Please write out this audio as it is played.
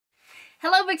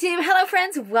Hello, BookTube. Hello,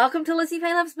 friends. Welcome to Lizzie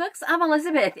Faye Loves Books. I'm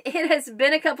Elizabeth. It has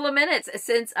been a couple of minutes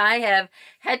since I have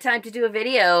had time to do a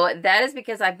video. That is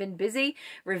because I've been busy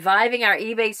reviving our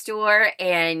eBay store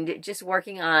and just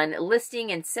working on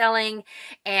listing and selling.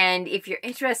 And if you're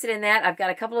interested in that, I've got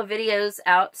a couple of videos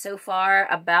out so far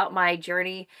about my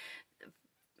journey,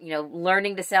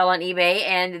 learning to sell on eBay,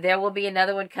 and there will be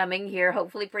another one coming here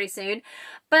hopefully pretty soon.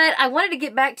 But I wanted to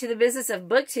get back to the business of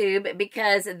BookTube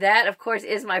because that, of course,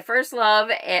 is my first love,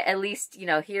 at least,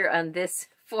 here on this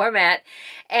format.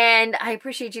 And I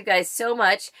appreciate you guys so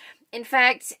much. In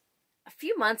fact, a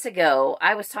few months ago,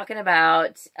 I was talking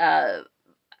about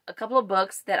a couple of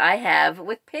books that I have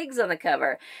with pigs on the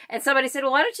cover. And somebody said,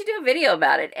 well, why don't you do a video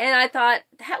about it? And I thought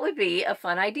that would be a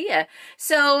fun idea.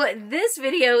 So this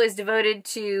video is devoted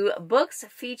to books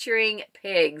featuring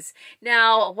pigs.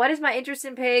 Now, what is my interest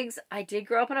in pigs? I did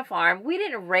grow up on a farm. We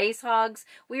didn't raise hogs.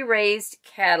 We raised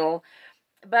cattle.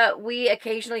 But we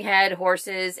occasionally had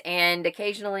horses and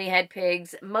occasionally had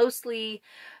pigs. Mostly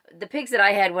the pigs that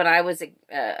I had when I was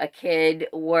a kid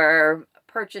were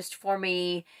purchased for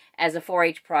me as a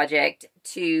 4-H project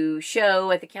to show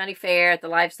at the county fair, at the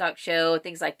livestock show,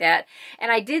 things like that.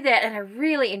 And I did that, and I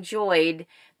really enjoyed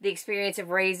the experience of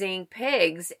raising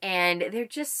pigs, and they're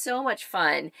just so much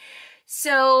fun.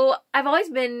 So I've always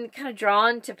been kind of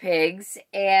drawn to pigs,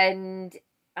 and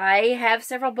I have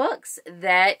several books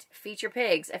that feature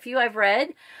pigs. A few I've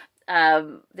read.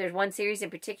 There's one series in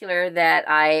particular that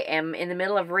I am in the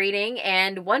middle of reading,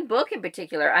 and one book in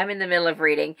particular I'm in the middle of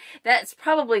reading. That's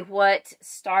probably what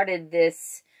started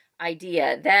this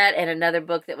idea. That and another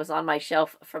book that was on my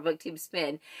shelf for BookTube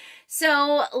Spin.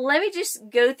 So let me just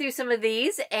go through some of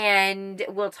these and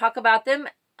we'll talk about them.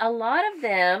 A lot of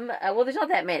them, well, there's not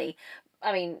that many.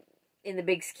 I mean, in the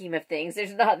big scheme of things,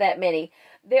 there's not that many.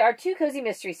 There are 2 Cozy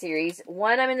Mystery series.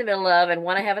 One I'm in the middle of and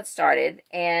one I haven't started.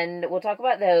 And we'll talk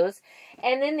about those.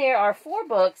 And then there are 4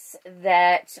 books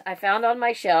that I found on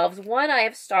my shelves. One I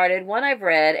have started, one I've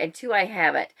read, and 2 I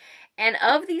haven't. And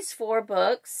of these 4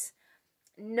 books,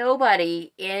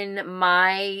 nobody in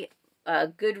my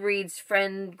Goodreads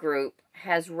friend group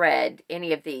has read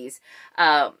any of these.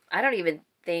 I don't even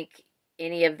think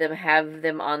any of them have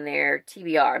them on their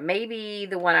TBR. Maybe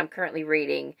the one I'm currently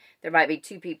reading, there might be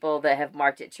 2 people that have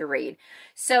marked it to read.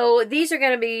 So these are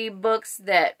going to be books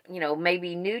that, may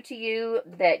be new to you,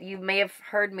 that you may have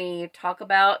heard me talk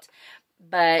about,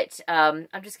 but I'm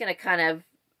just going to kind of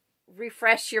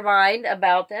refresh your mind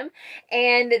about them.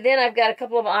 And then I've got a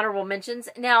couple of honorable mentions.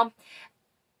 Now,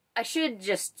 I should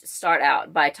just start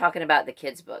out by talking about the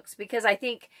kids' books, because I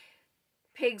think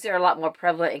pigs are a lot more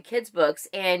prevalent in kids' books,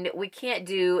 and we can't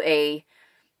do a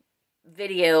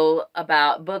video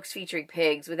about books featuring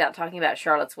pigs without talking about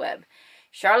Charlotte's Web.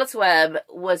 Charlotte's Web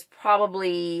was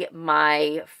probably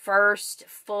my first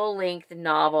full-length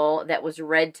novel that was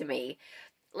read to me.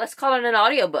 Let's call it an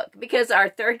audiobook, because our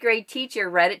 3rd grade teacher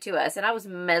read it to us, and I was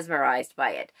mesmerized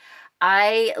by it.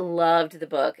 I loved the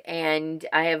book, and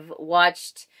I have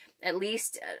watched at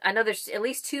least, I know there's at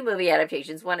least 2 movie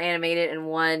adaptations, one animated and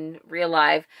one real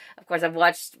life. Of course, I've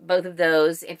watched both of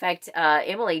those. In fact,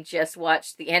 Emily just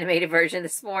watched the animated version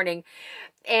this morning,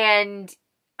 and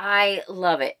I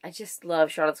love it. I just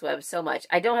love Charlotte's Web so much.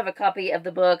 I don't have a copy of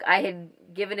the book. I had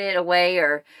given it away,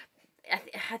 or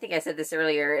I think I said this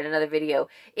earlier in another video.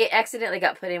 It accidentally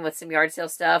got put in with some yard sale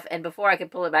stuff, and before I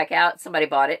could pull it back out, somebody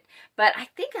bought it. But I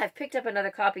think I've picked up another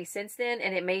copy since then,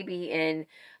 and it may be in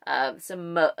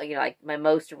like my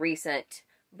most recent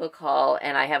book haul,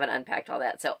 and I haven't unpacked all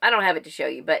that, so I don't have it to show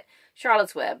you. But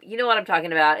Charlotte's Web, you know what I'm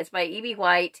talking about. It's by E.B.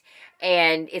 White,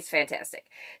 and it's fantastic.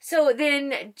 So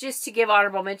then, just to give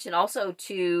honorable mention also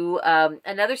to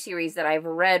another series that I've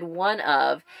read one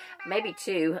of, maybe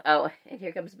 2. Oh, and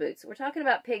here comes Boots. We're talking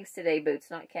about pigs today,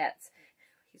 Boots, not cats.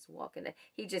 He's walking.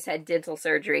 He just had dental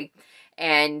surgery,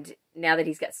 and now that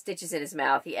he's got stitches in his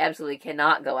mouth, he absolutely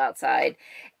cannot go outside,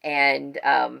 and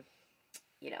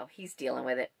he's dealing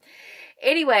with it.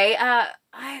 Anyway,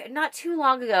 not too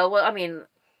long ago, well, I mean,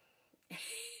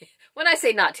 when I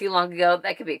say not too long ago,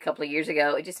 that could be a couple of years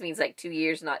ago. It just means like 2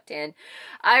 years, not 10.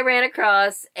 I ran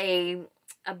across a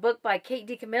book by Kate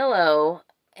DiCamillo,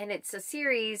 and it's a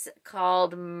series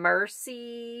called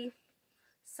Mercy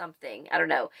something. I don't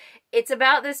know. It's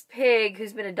about this pig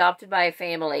who's been adopted by a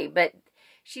family, but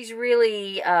she's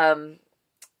really,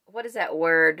 what is that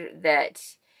word that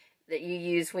you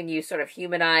use when you sort of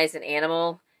humanize an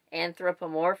animal?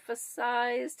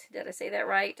 Anthropomorphized. Did I say that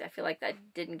right? I feel like I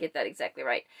didn't get that exactly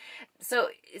right. So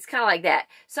it's kind of like that.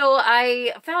 So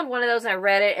I found one of those and I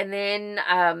read it, and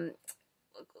then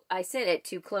I sent it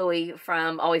to Chloe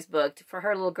from Always Booked for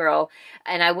her little girl,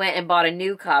 and I went and bought a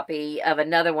new copy of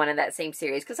another one in that same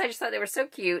series because I just thought they were so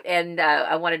cute, and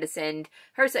I wanted to send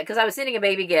her, because I was sending a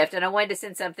baby gift, and I wanted to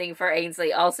send something for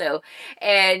Ainsley also.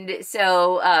 And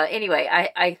so anyway,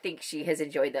 I think she has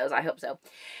enjoyed those. I hope so.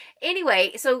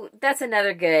 Anyway, so that's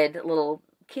another good little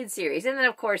kid series. And then,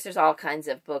 of course, there's all kinds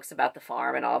of books about the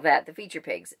farm and all of that, the feature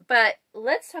pigs. But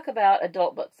let's talk about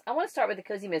adult books. I want to start with the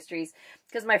Cozy Mysteries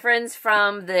because my friends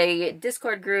from the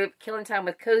Discord group, Killing Time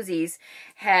with Cozies,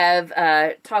 have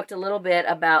talked a little bit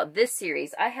about this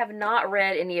series. I have not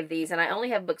read any of these, and I only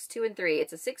have books 2 and 3.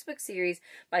 It's a 6-book series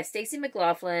by Staci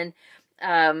McLaughlin.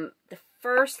 The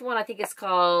first one, I think, is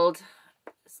called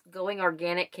Going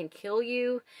Organic Can Kill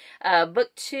You.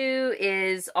 Book 2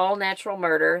 is All Natural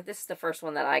Murder. This is the first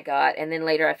one that I got. And then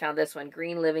later I found this one,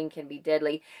 Green Living Can Be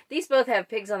Deadly. These both have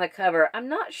pigs on the cover. I'm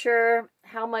not sure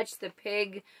how much the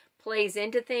pig plays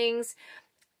into things.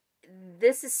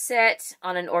 This is set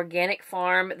on an organic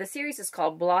farm. The series is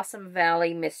called Blossom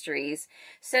Valley Mysteries.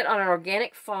 Set on an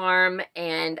organic farm,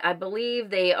 and I believe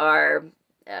they are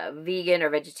vegan or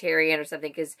vegetarian or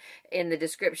something, because in the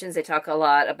descriptions they talk a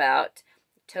lot about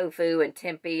tofu and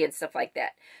tempeh and stuff like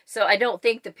that. So I don't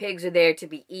think the pigs are there to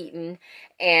be eaten,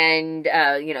 and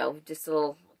you know, just a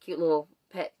little cute little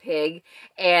pet pig.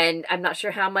 And I'm not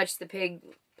sure how much the pig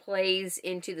plays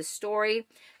into the story.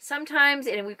 Sometimes,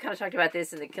 and we've kind of talked about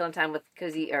this in the Killing Time with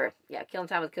Cozy, or yeah, Killing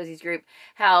Time with Cozy's group,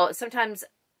 how sometimes,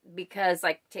 because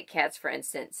like take cats for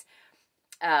instance,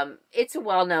 it's a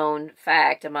well-known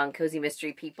fact among cozy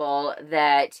mystery people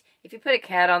that if you put a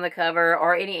cat on the cover,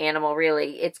 or any animal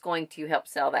really, it's going to help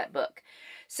sell that book.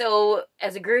 So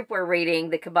as a group, we're reading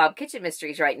the Kebab Kitchen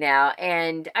Mysteries right now,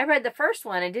 and I read the first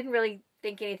one and didn't really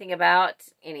think anything about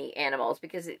any animals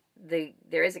because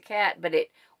there is a cat, but it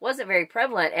wasn't very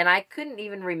prevalent, and I couldn't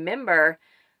even remember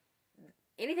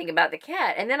anything about the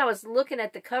cat. And then I was looking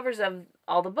at the covers of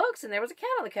all the books, and there was a cat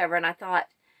on the cover, and I thought,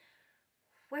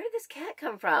 where did this cat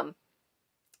come from?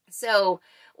 So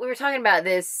we were talking about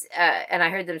this, and I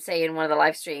heard them say in one of the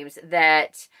live streams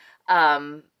that,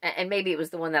 and maybe it was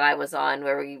the one that I was on,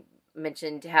 where we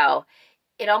mentioned how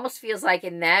it almost feels like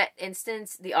in that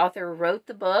instance, the author wrote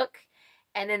the book,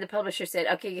 and then the publisher said,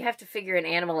 okay, you have to figure an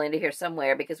animal into here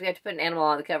somewhere because we have to put an animal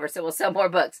on the cover so we'll sell more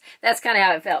books. That's kind of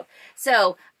how it felt.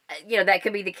 So, you know, that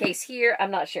could be the case here.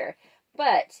 I'm not sure.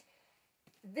 But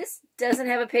this doesn't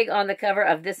have a pig on the cover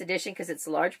of this edition because it's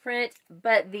large print,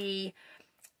 but the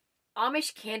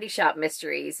Amish Candy Shop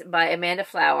Mysteries by Amanda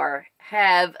Flower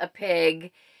have a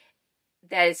pig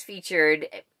that is featured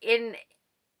in...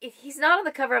 He's not on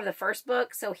the cover of the first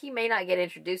book, so he may not get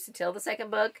introduced until the second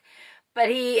book, but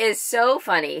he is so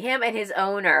funny. Him and his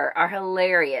owner are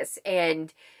hilarious,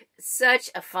 and such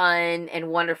a fun and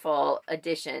wonderful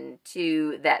addition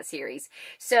to that series.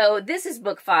 So this is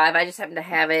book 5. I just happen to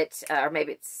have it, or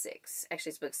maybe it's 6. Actually,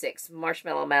 it's book 6,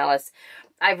 Marshmallow Malice.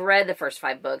 I've read the first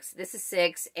 5 books. This is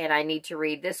 6, and I need to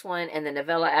read this one and the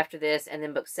novella after this, and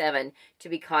then book 7 to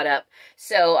be caught up.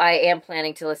 So I am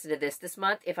planning to listen to this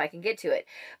month if I can get to it.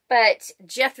 But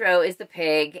Jethro is the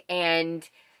pig, and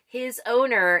his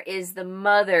owner is the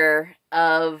mother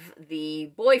of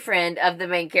the boyfriend of the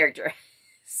main character.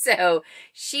 So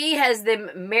she has them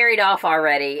married off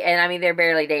already, and I mean they're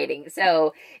barely dating.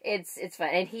 So it's fun,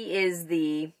 and he is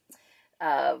the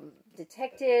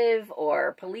detective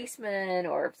or policeman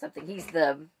or something. He's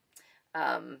the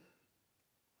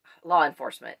law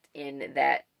enforcement in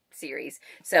that series.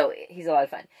 So he's a lot of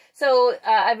fun. So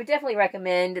I would definitely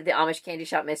recommend the Amish Candy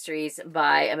Shop Mysteries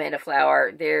by Amanda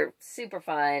Flower. They're super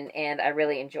fun, and I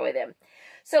really enjoy them.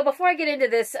 So before I get into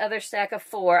this other stack of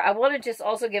 4, I want to just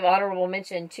also give honorable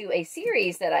mention to a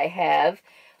series that I have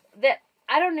that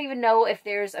I don't even know if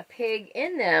there's a pig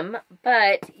in them,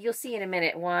 but you'll see in a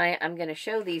minute why I'm going to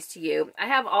show these to you. I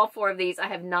have all 4 of these. I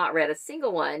have not read a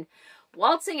single one.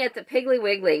 Waltzing at the Piggly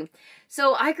Wiggly.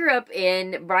 So I grew up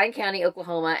in Bryan County,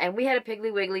 Oklahoma, and we had a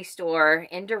Piggly Wiggly store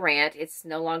in Durant. It's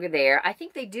no longer there. I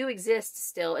think they do exist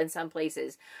still in some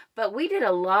places, but we did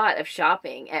a lot of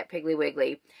shopping at Piggly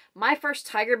Wiggly. My first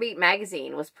Tiger Beat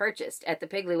magazine was purchased at the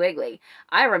Piggly Wiggly.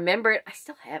 I remember it. I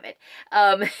still have it.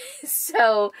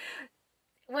 So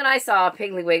when I saw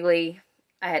Piggly Wiggly,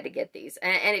 I had to get these.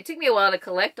 And it took me a while to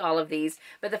collect all of these.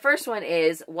 But the first one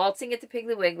is Waltzing at the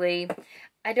Piggly Wiggly.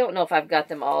 I don't know if I've got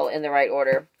them all in the right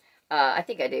order. I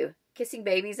think I do. Kissing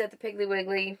Babies at the Piggly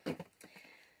Wiggly.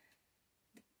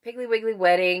 Piggly Wiggly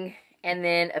Wedding. And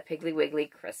then a Piggly Wiggly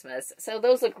Christmas. So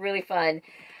those look really fun.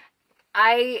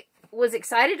 I was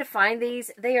excited to find these.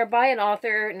 They are by an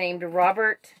author named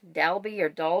Robert Dalby or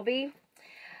Dalby.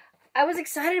 I was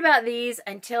excited about these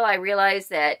until I realized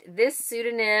that this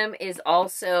pseudonym is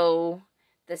also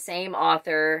the same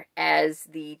author as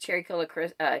the Cherry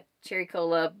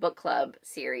Cola Book Club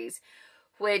series,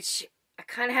 which I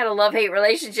kind of had a love-hate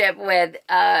relationship with.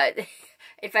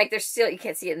 In fact, there's still, you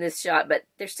can't see it in this shot, but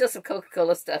there's still some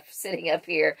Coca-Cola stuff sitting up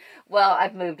here. Well,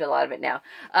 I've moved a lot of it now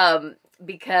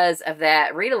because of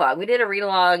that read-along. We did a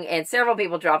read-along, and several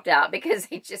people dropped out because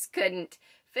they just couldn't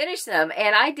finish them.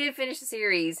 And I did finish the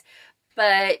series,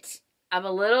 but I'm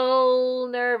a little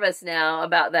nervous now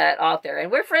about that author.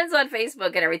 And we're friends on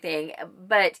Facebook and everything,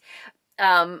 but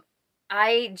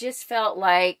I just felt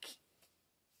like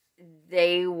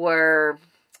they were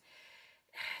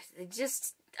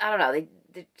just, I don't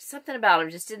know, something about them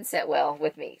just didn't sit well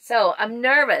with me. So I'm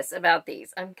nervous about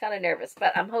these. I'm kind of nervous,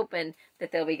 but I'm hoping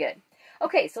that they'll be good.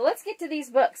 Okay, so let's get to these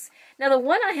books. Now, the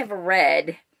one I have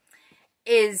read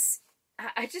is,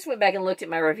 I just went back and looked at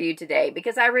my review today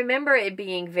because I remember it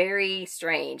being very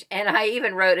strange. And I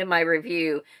even wrote in my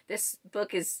review, this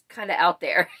book is kind of out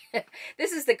there.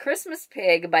 This is The Christmas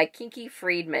Pig by Kinky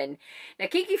Friedman. Now,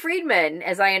 Kinky Friedman,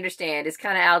 as I understand, is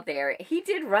kind of out there. He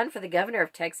did run for the governor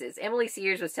of Texas. Emily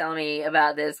Sears was telling me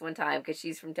about this one time because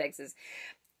she's from Texas.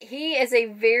 He is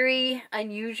a very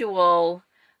unusual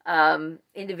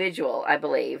individual, I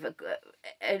believe.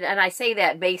 And I say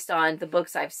that based on the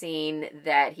books I've seen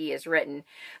that he has written.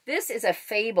 This is a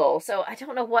fable, so I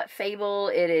don't know what fable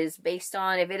it is based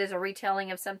on, if it is a retelling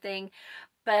of something,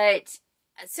 but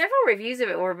several reviews of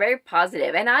it were very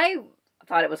positive, and I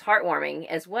thought it was heartwarming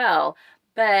as well,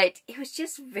 but it was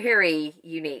just very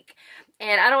unique.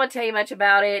 And I don't want to tell you much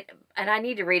about it, and I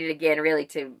need to read it again, really,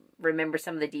 to remember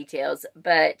some of the details,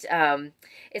 but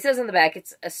it says on the back,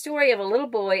 it's a story of a little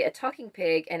boy, a talking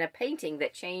pig, and a painting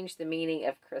that changed the meaning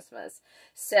of Christmas.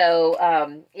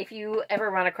 So if you ever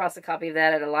run across a copy of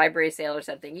that at a library sale or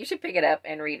something, you should pick it up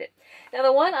and read it. Now,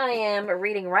 the one I am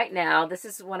reading right now, this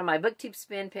is one of my BookTube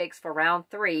spin picks for round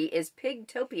 3, is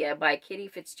Pigtopia by Kitty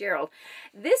Fitzgerald.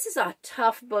 This is a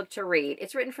tough book to read.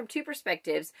 It's written from 2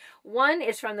 perspectives. One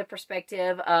is from the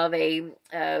perspective of a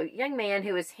young man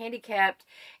who is handicapped,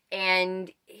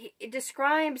 and it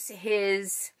describes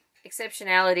his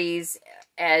exceptionalities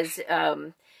as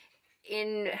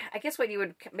in, I guess, what you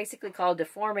would basically call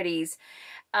deformities.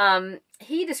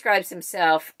 He describes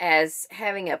himself as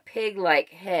having a pig-like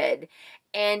head.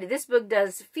 And this book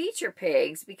does feature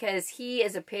pigs because he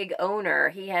is a pig owner.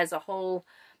 He has a whole,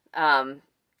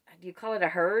 do you call it a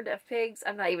herd of pigs?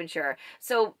 I'm not even sure.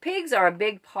 So pigs are a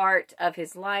big part of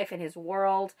his life and his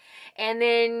world. And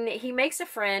then he makes a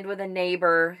friend with a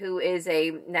neighbor who is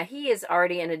now he is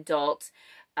already an adult,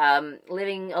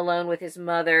 living alone with his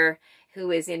mother, who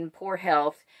is in poor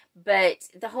health. But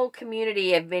the whole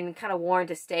community have been kind of warned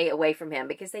to stay away from him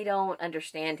because they don't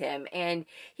understand him. And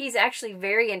he's actually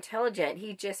very intelligent.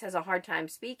 He just has a hard time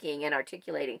speaking and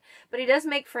articulating. But he does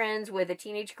make friends with a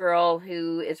teenage girl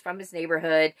who is from his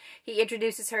neighborhood. He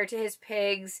introduces her to his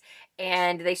pigs,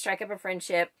 and they strike up a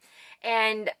friendship.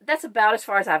 And that's about as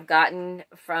far as I've gotten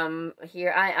from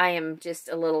here. I am just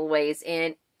a little ways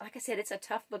in. Like I said, it's a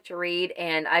tough book to read,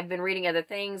 and I've been reading other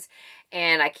things,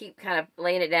 and I keep kind of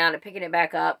laying it down and picking it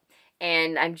back up,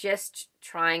 and I'm just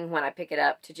trying, when I pick it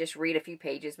up, to just read a few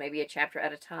pages, maybe a chapter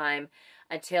at a time,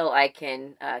 until I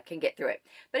can get through it.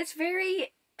 But it's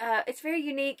very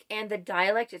unique, and the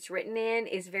dialect it's written in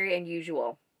is very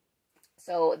unusual,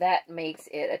 so that makes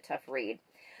it a tough read.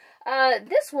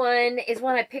 This one is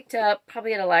one I picked up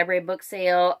probably at a library book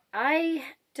sale. I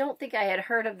don't think I had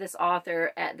heard of this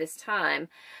author at this time,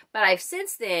 but I've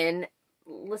since then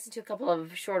listened to a couple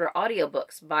of shorter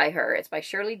audiobooks by her. It's by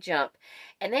Shirley Jump,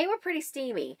 and they were pretty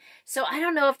steamy. So I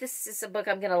don't know if this is a book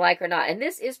I'm going to like or not. And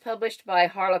this is published by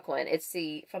Harlequin. It's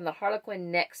from the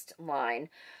Harlequin Next line.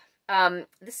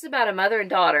 This is about a mother and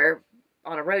daughter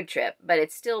on a road trip, but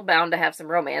it's still bound to have some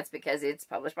romance because it's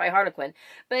published by Harlequin.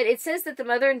 But it says that the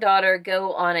mother and daughter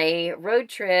go on a road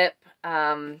trip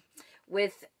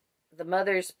with the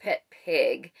mother's pet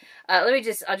pig. I'll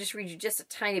just read you just a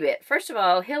tiny bit. First of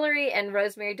all, Hillary and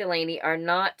Rosemary Delaney are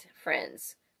not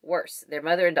friends. Worse, they're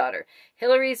mother and daughter.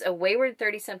 Hillary's a wayward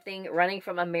 30-something running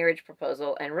from a marriage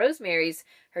proposal, and Rosemary's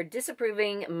her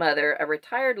disapproving mother, a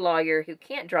retired lawyer who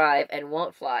can't drive and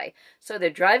won't fly. So they're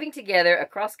driving together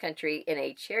across country in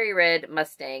a cherry red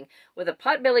Mustang with a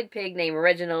pot-bellied pig named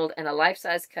Reginald and a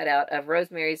life-size cutout of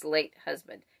Rosemary's late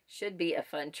husband. Should be a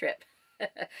fun trip.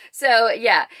 So,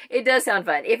 yeah, it does sound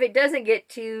fun. If it doesn't get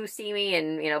too steamy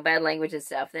and, bad language and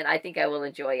stuff, then I think I will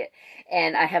enjoy it.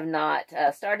 And I have not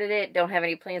started it. Don't have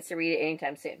any plans to read it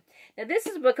anytime soon. Now, this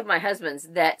is a book of my husband's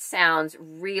that sounds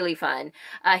really fun.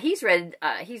 He's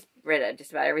read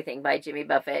just about everything by Jimmy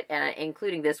Buffett, and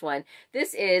including this one.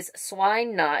 This is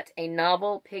Swine Not, a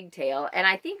Novel Pigtail, and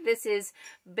I think this is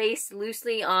based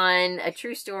loosely on a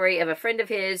true story of a friend of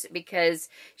his, because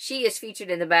she is featured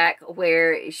in the back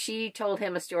where she told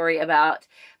him a story about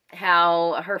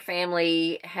how her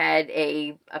family had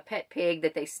a pet pig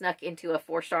that they snuck into a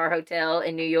 4-star hotel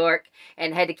in New York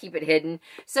and had to keep it hidden.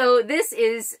 So this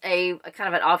is a kind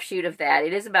of an offshoot of that.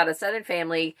 It is about a Southern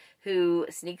family who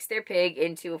sneaks their pig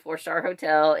into a 4-star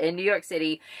hotel in New York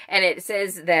City. And it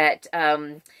says that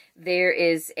there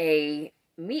is a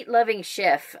meat-loving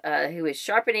chef who is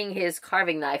sharpening his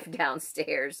carving knife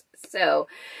downstairs. So,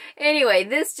 anyway,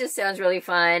 this just sounds really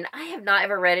fun. I have not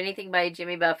ever read anything by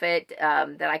Jimmy Buffett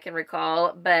that I can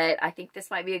recall, but I think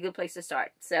this might be a good place to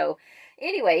start. So,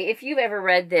 anyway, if you've ever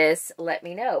read this, let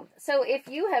me know. So, if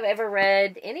you have ever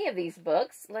read any of these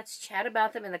books, let's chat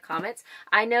about them in the comments.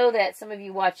 I know that some of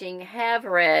you watching have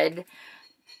read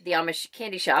The Amish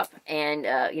Candy Shop, and,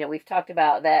 you know, we've talked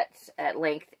about that at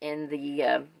length in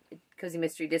the Cozy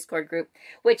Mystery Discord group,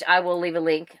 which I will leave a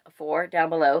link for down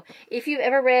below. If you've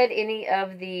ever read any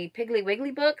of the Piggly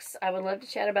Wiggly books, I would love to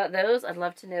chat about those. I'd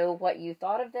love to know what you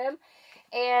thought of them.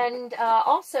 And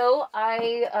also,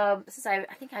 since I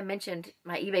think I mentioned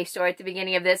my eBay store at the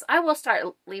beginning of this, I will start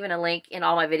leaving a link in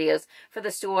all my videos for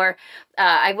the store.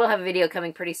 I will have a video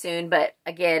coming pretty soon, but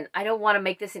again, I don't want to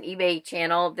make this an eBay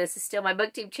channel. This is still my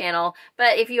BookTube channel,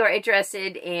 but if you are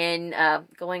interested in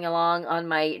going along on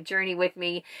my journey with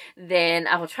me, then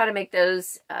I will try to make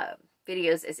those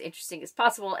videos as interesting as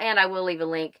possible, and I will leave a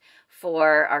link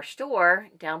for our store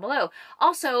down below.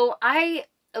 Also, I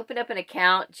opened up an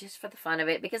account just for the fun of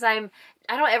it, because I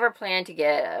don't ever plan to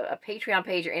get a Patreon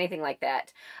page or anything like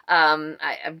that. I'm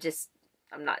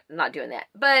not doing that.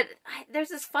 But there's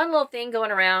this fun little thing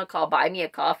going around called Buy Me a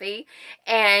Coffee,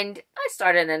 and I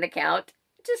started an account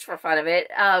just for fun of it.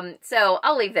 So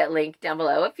I'll leave that link down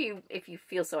below if you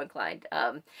feel so inclined.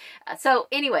 So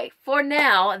anyway, for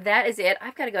now, that is it.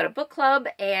 I've got to go to book club,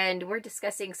 and we're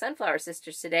discussing Sunflower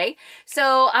Sisters today.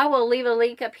 So I will leave a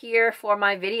link up here for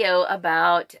my video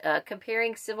about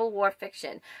comparing Civil War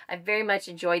fiction. I very much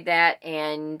enjoyed that,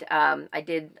 and I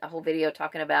did a whole video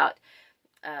talking about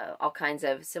all kinds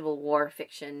of Civil War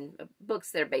fiction books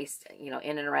that are based, you know,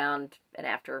 in and around and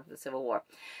after the Civil War.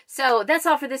 So that's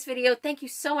all for this video. Thank you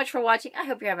so much for watching. I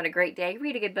hope you're having a great day.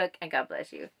 Read a good book, and God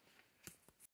bless you.